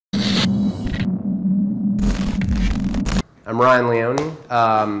I'm Ryan Leone.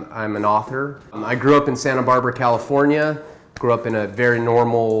 I'm an author. I grew up in Santa Barbara, California. Grew up in a very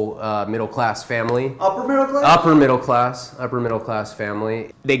normal middle-class family. Upper middle class? Upper middle class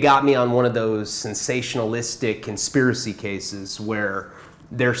family. They got me on one of those sensationalistic conspiracy cases where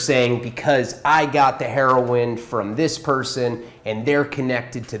they're saying because I got the heroin from this person and they're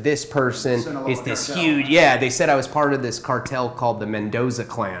connected to this person, it's this huge, yeah, they said I was part of this cartel called the Mendoza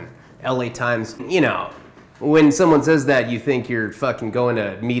Clan. LA Times, you know, when someone says that, you think you're fucking going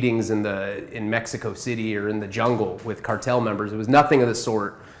to meetings in Mexico City or in the jungle with cartel members. It was nothing of the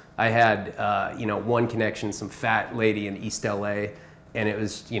sort. I had, one connection, some fat lady in East LA, and it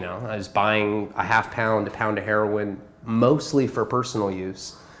was, I was buying a pound of heroin, mostly for personal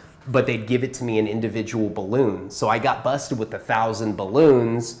use, but they'd give it to me in individual balloons. So I got busted with 1,000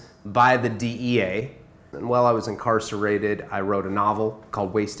 balloons by the DEA. And while I was incarcerated, I wrote a novel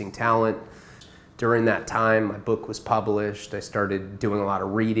called Wasting Talent. During that time, my book was published. I started doing a lot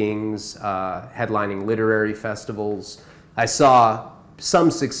of readings, headlining literary festivals. I saw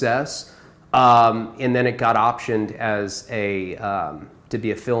some success, and then it got optioned as to be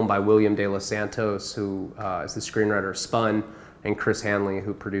a film by William de los Santos, who is the screenwriter of Spun, and Chris Hanley,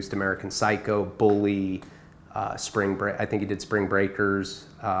 who produced American Psycho, Bully, I think he did Spring Breakers,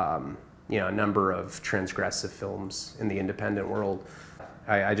 a number of transgressive films in the independent world.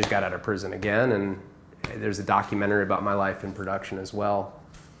 I just got out of prison again, and there's a documentary about my life in production as well.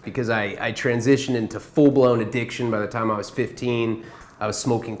 Because I transitioned into full-blown addiction by the time I was 15. I was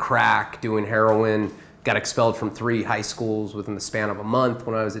smoking crack, doing heroin, got expelled from 3 high schools within the span of a month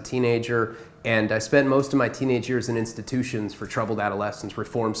when I was a teenager, and I spent most of my teenage years in institutions for troubled adolescents,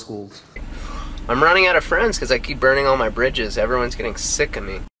 reform schools. I'm running out of friends because I keep burning all my bridges. Everyone's getting sick of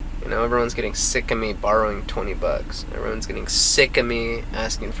me. Everyone's getting sick of me borrowing 20 bucks. Everyone's getting sick of me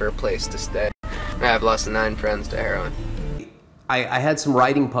asking for a place to stay. I've lost 9 friends to heroin. I had some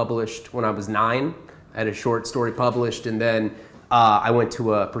writing published when I was 9. I had a short story published, and then I went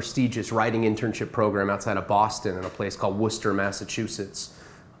to a prestigious writing internship program outside of Boston in a place called Worcester, Massachusetts.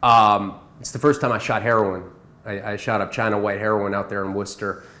 It's the first time I shot heroin. I shot up China white heroin out there in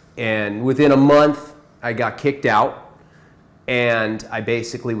Worcester. And within a month, I got kicked out. And I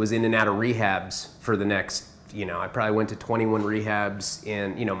basically was in and out of rehabs for the next, I probably went to 21 rehabs,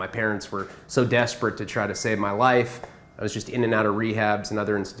 and, my parents were so desperate to try to save my life. I was just in and out of rehabs and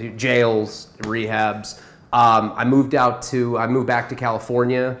other jails, rehabs. I moved back to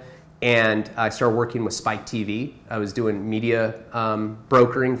California, and I started working with Spike TV. I was doing media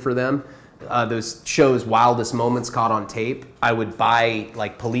brokering for them. Those shows, Wildest Moments Caught on Tape, I would buy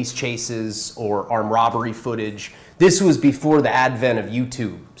like police chases or armed robbery footage. This was before the advent of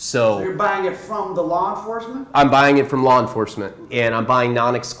YouTube. So you're buying it from the law enforcement? I'm buying it from law enforcement, and I'm buying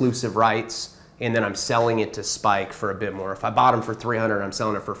non-exclusive rights, and then I'm selling it to Spike for a bit more. If I bought them for $300, I'm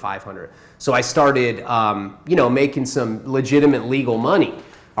selling it for $500. So I started, making some legitimate legal money.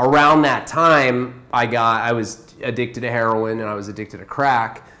 Around that time, I was addicted to heroin and I was addicted to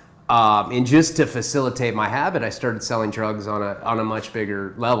crack. And just to facilitate my habit, I started selling drugs on a much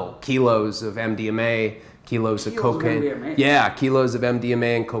bigger level. Kilos of MDMA, kilos of cocaine. Yeah, kilos of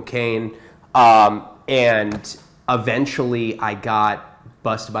MDMA and cocaine. And eventually I got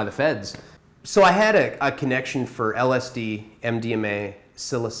busted by the feds. So I had a connection for LSD, MDMA,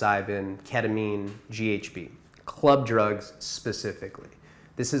 psilocybin, ketamine, GHB, club drugs specifically.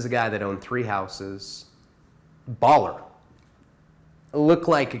 This is a guy that owned 3 houses, baller. Looked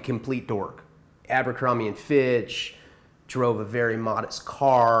like a complete dork. Abercrombie and Fitch, drove a very modest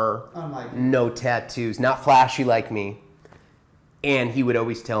car, no tattoos, not flashy like me. And he would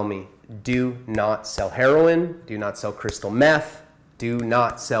always tell me, do not sell heroin, do not sell crystal meth, do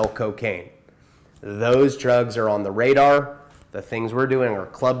not sell cocaine. Those drugs are on the radar. The things we're doing are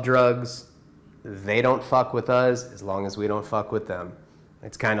club drugs. They don't fuck with us as long as we don't fuck with them.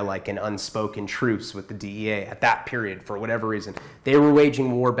 It's kind of like an unspoken truce with the DEA at that period for whatever reason. They were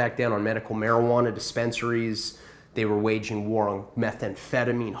waging war back then on medical marijuana dispensaries. They were waging war on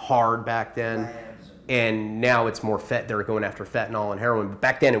methamphetamine hard back then. And now it's more they're going after fentanyl and heroin. But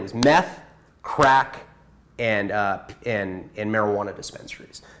back then it was meth, crack, and marijuana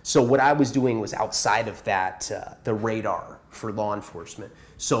dispensaries. So what I was doing was outside of that, the radar for law enforcement.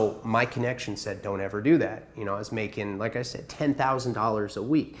 So my connection said, don't ever do that. I was making, like I said, $10,000 a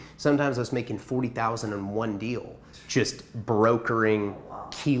week. Sometimes I was making $40,000 in one deal, just brokering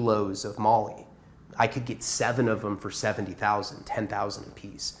kilos of Molly. I could get 7 of them for $70,000, $10,000 a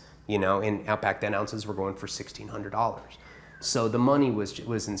piece. And back then ounces were going for $1,600. So the money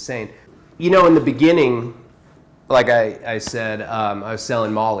was insane. In the beginning, like I said, I was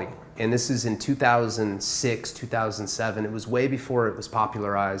selling Molly. and this is in 2006, 2007. It was way before it was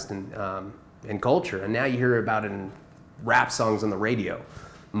popularized in culture, and now you hear about it in rap songs on the radio.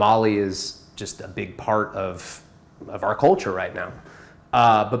 Molly is just a big part of our culture right now.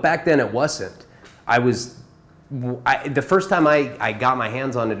 But back then it wasn't. The first time I got my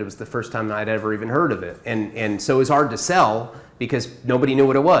hands on it, it was the first time I'd ever even heard of it. And so it was hard to sell because nobody knew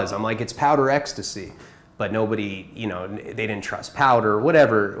what it was. I'm like, it's powder ecstasy. But nobody, you know, they didn't trust powder,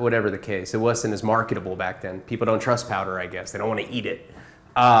 whatever the case. It wasn't as marketable back then. People don't trust powder, I guess. They don't want to eat it.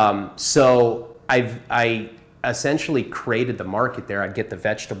 So I essentially created the market there. I'd get the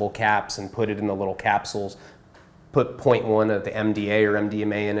vegetable caps and put it in the little capsules, put 0.1 of the MDA or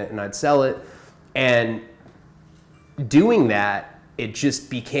MDMA in it, and I'd sell it. And doing that, it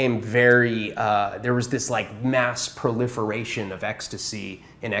just became very, there was this like mass proliferation of ecstasy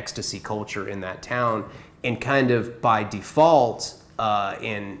and ecstasy culture in that town. And kind of by default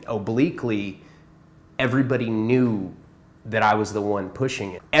and obliquely, everybody knew that I was the one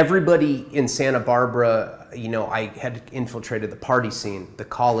pushing it. Everybody in Santa Barbara, you know, I had infiltrated the party scene, the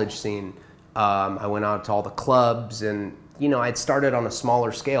college scene. I went out to all the clubs, and you know, I'd started on a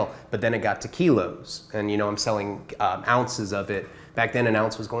smaller scale, but then it got to kilos, and you know, I'm selling ounces of it. Back then, an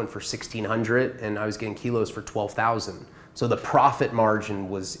ounce was going for $1,600, and I was getting kilos for $12,000. So the profit margin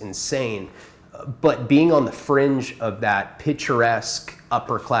was insane. But being on the fringe of that picturesque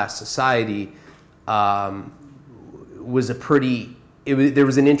upper class society was there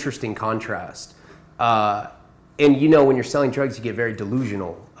was an interesting contrast. And you know, when you're selling drugs, you get very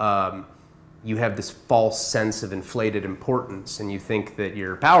delusional. You have this false sense of inflated importance, and you think that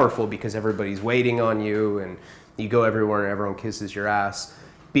you're powerful because everybody's waiting on you, and you go everywhere and everyone kisses your ass.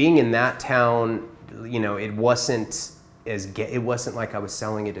 Being in that town, you know, it wasn't like I was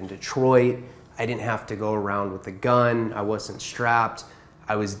selling it in Detroit. I didn't have to go around with a gun. I wasn't strapped.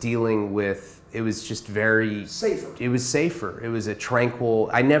 I was dealing with, it was just very safer. It was safer. It was a tranquil,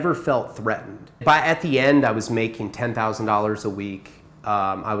 I never felt threatened. At the end, I was making $10,000 a week.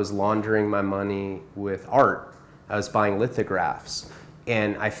 I was laundering my money with art. I was buying lithographs,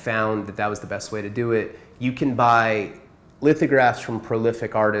 and I found that that was the best way to do it. You can buy lithographs from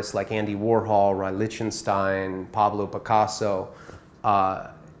prolific artists like Andy Warhol, Roy Lichtenstein, Pablo Picasso,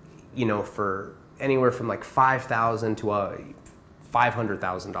 you know, for anywhere from like $5,000 to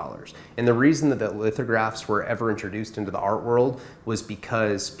 $500,000. And the reason that the lithographs were ever introduced into the art world was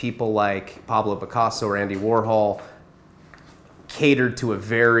because people like Pablo Picasso or Andy Warhol catered to a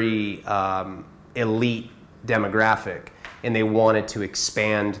very elite demographic, and they wanted to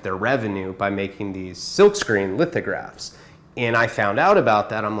expand their revenue by making these silkscreen lithographs. And I found out about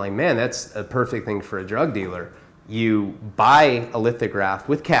that. I'm like, man, that's a perfect thing for a drug dealer. You buy a lithograph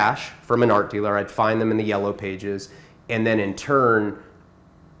with cash from an art dealer. I'd find them in the yellow pages, and then in turn,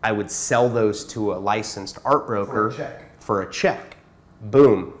 I would sell those to a licensed art broker for a check.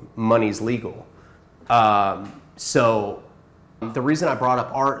 Boom, money's legal. So the reason I brought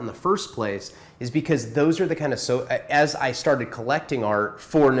up art in the first place is because those are the kind of, so as I started collecting art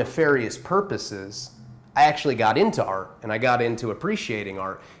for nefarious purposes, I actually got into art, and I got into appreciating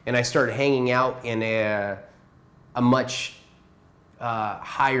art, and I started hanging out in a much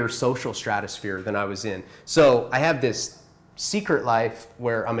higher social stratosphere than I was in. So I have this secret life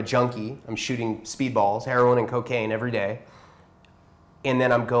where I'm a junkie. I'm shooting speedballs, heroin and cocaine every day. And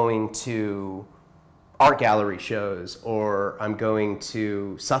then I'm going to art gallery shows, or I'm going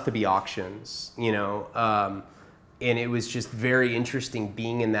to Sotheby auctions, you know. And it was just very interesting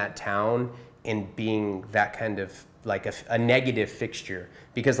being in that town and being that kind of like a negative fixture.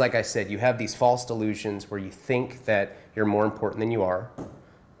 Because like I said, you have these false delusions where you think that you're more important than you are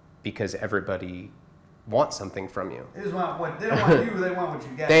because everybody wants something from you. They don't want you, they want what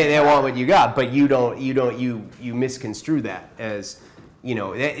you got. They want what you got, but you misconstrue that as, you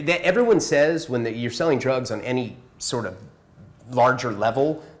know, everyone says when you're selling drugs on any sort of larger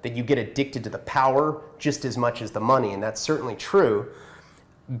level that you get addicted to the power just as much as the money, and that's certainly true.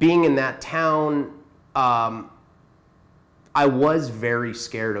 Being in that town, I was very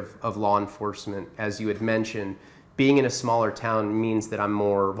scared of law enforcement, as you had mentioned. Being in a smaller town means that I'm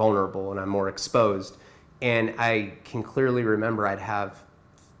more vulnerable and I'm more exposed. And I can clearly remember I'd have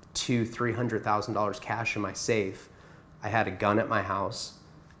 $200,000-$300,000 cash in my safe. I had a gun at my house,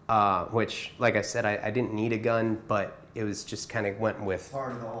 which, like I said, I didn't need a gun, but it was just kind of went with,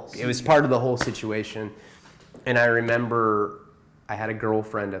 it was part of the whole situation. And I remember I had a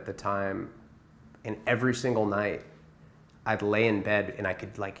girlfriend at the time, and every single night I'd lay in bed and I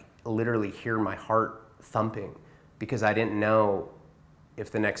could like literally hear my heart thumping because I didn't know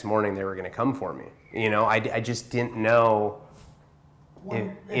if the next morning they were going to come for me. You know, I just didn't know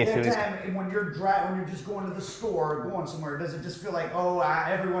When, if at it that was, time, when you're just going to the store or going somewhere, does it just feel like,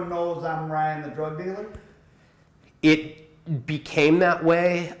 everyone knows I'm Ryan the drug dealer? it became that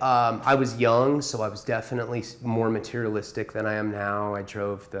way. I was young, so I was definitely more materialistic than I am now. I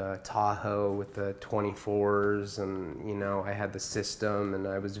drove the Tahoe with the 24s, and you know, I had the system, and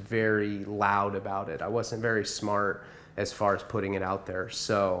I was very loud about it. I wasn't very smart as far as putting it out there.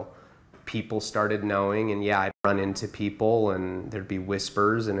 So people started knowing, and yeah, I'd run into people and there'd be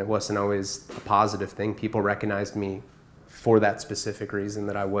whispers, and it wasn't always a positive thing. People recognized me for that specific reason,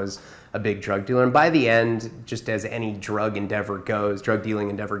 that I was a big drug dealer. And by the end, just as any drug dealing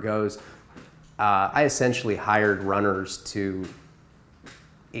endeavor goes, I essentially hired runners to,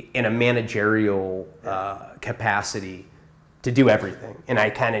 in a managerial capacity, to do everything. And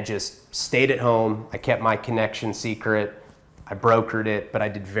I kind of just stayed at home. I kept my connection secret. I brokered it, but I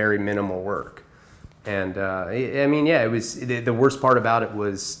did very minimal work. And I mean, yeah, it was the worst part about it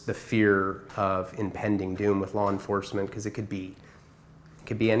was the fear of impending doom with law enforcement, because it could be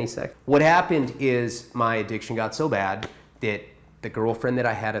any second. What happened is my addiction got so bad that the girlfriend that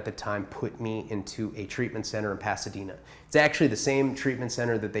I had at the time put me into a treatment center in Pasadena. It's actually the same treatment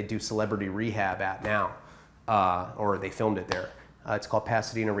center that they do celebrity rehab at now, or they filmed it there. It's called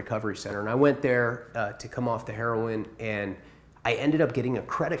Pasadena Recovery Center. And I went there to come off the heroin, and I ended up getting a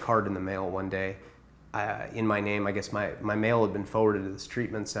credit card in the mail one day. In my name, I guess my mail had been forwarded to this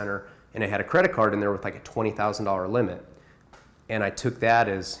treatment center, and it had a credit card in there with like a $20,000 limit. And I took that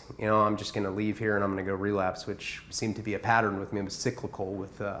as, you know, I'm just going to leave here and I'm going to go relapse, which seemed to be a pattern with me. It was cyclical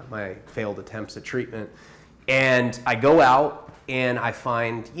with my failed attempts at treatment. And I go out and I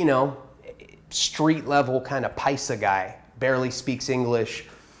find, you know, street level kind of paisa guy, barely speaks English,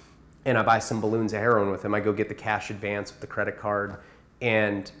 and I buy some balloons of heroin with him. I go get the cash advance with the credit card,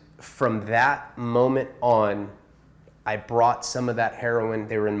 and from that moment on, I brought some of that heroin.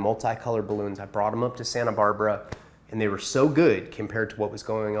 They were in multicolored balloons. I brought them up to Santa Barbara, and they were so good compared to what was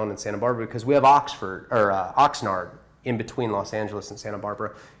going on in Santa Barbara, because we have Oxnard in between Los Angeles and Santa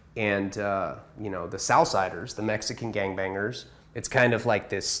Barbara, and you know, the Southsiders, the Mexican gangbangers. It's kind of like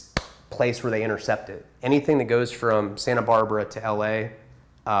this place where they intercept it. Anything that goes from Santa Barbara to LA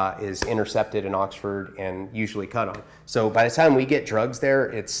is intercepted in Oxford and usually cut on. So by the time we get drugs there,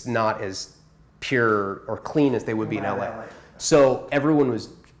 it's not as pure or clean as they would be in LA. So everyone was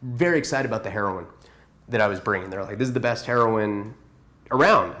very excited about the heroin that I was bringing. They're like, this is the best heroin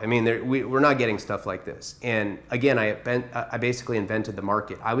around. I mean, we're not getting stuff like this. And again, I basically invented the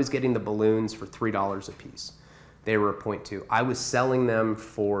market. I was getting the balloons for $3 a piece. They were a .2. I was selling them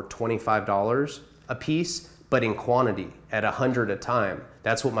for $25 a piece, but in quantity, at 100 a time.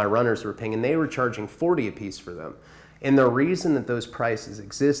 That's what my runners were paying, and they were charging 40 a piece for them. And the reason that those prices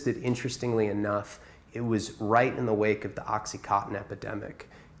existed, interestingly enough, it was right in the wake of the Oxycontin epidemic.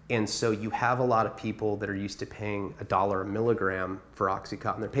 And so you have a lot of people that are used to paying $1 a milligram for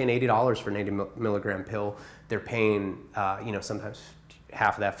Oxycontin. They're paying $80 for an 80 milligram pill. They're paying, you know, sometimes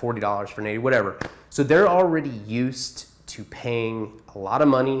half of that, $40 for an 80, whatever. So they're already used to paying a lot of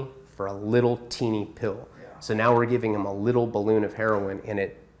money for a little teeny pill. So now we're giving them a little balloon of heroin, and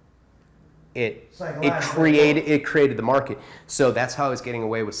it created the market. So that's how I was getting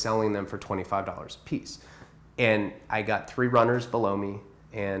away with selling them for $25 a piece. And I got 3 runners below me,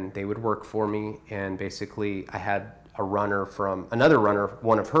 and they would work for me. And basically, I had a runner from another runner,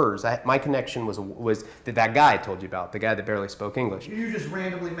 one of hers. My connection was that guy I told you about, the guy that barely spoke English. You just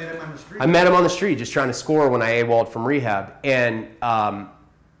randomly met him on the street? I met him on the street, just trying to score when I AWOL'd from rehab, and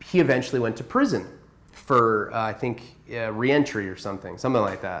he eventually went to prison for I think re-entry or something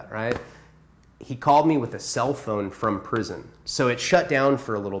like that, right? He called me with a cell phone from prison. So it shut down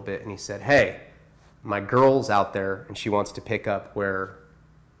for a little bit, and he said, hey, my girl's out there and she wants to pick up where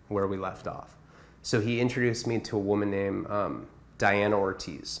we left off. So he introduced me to a woman named Diana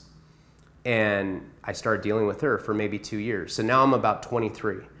Ortiz, and I started dealing with her for maybe 2 years. So now I'm about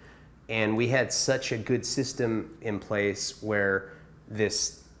 23, and we had such a good system in place where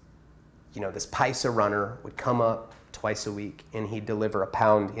this paisa runner would come up twice a week, and he'd deliver a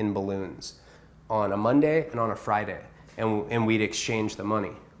pound in balloons on a Monday and on a Friday, and we'd exchange the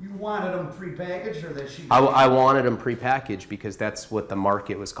money. You wanted them prepackaged, or that she? I wanted them prepackaged because that's what the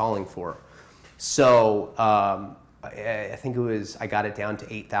market was calling for. So I think I got it down to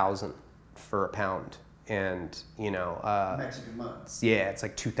 $8,000 for a pound, and you know, Mexican months. Yeah, it's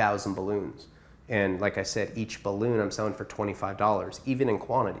like 2,000 balloons. And like I said, each balloon I'm selling for $25, even in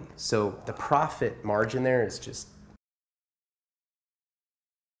quantity. So the profit margin there is just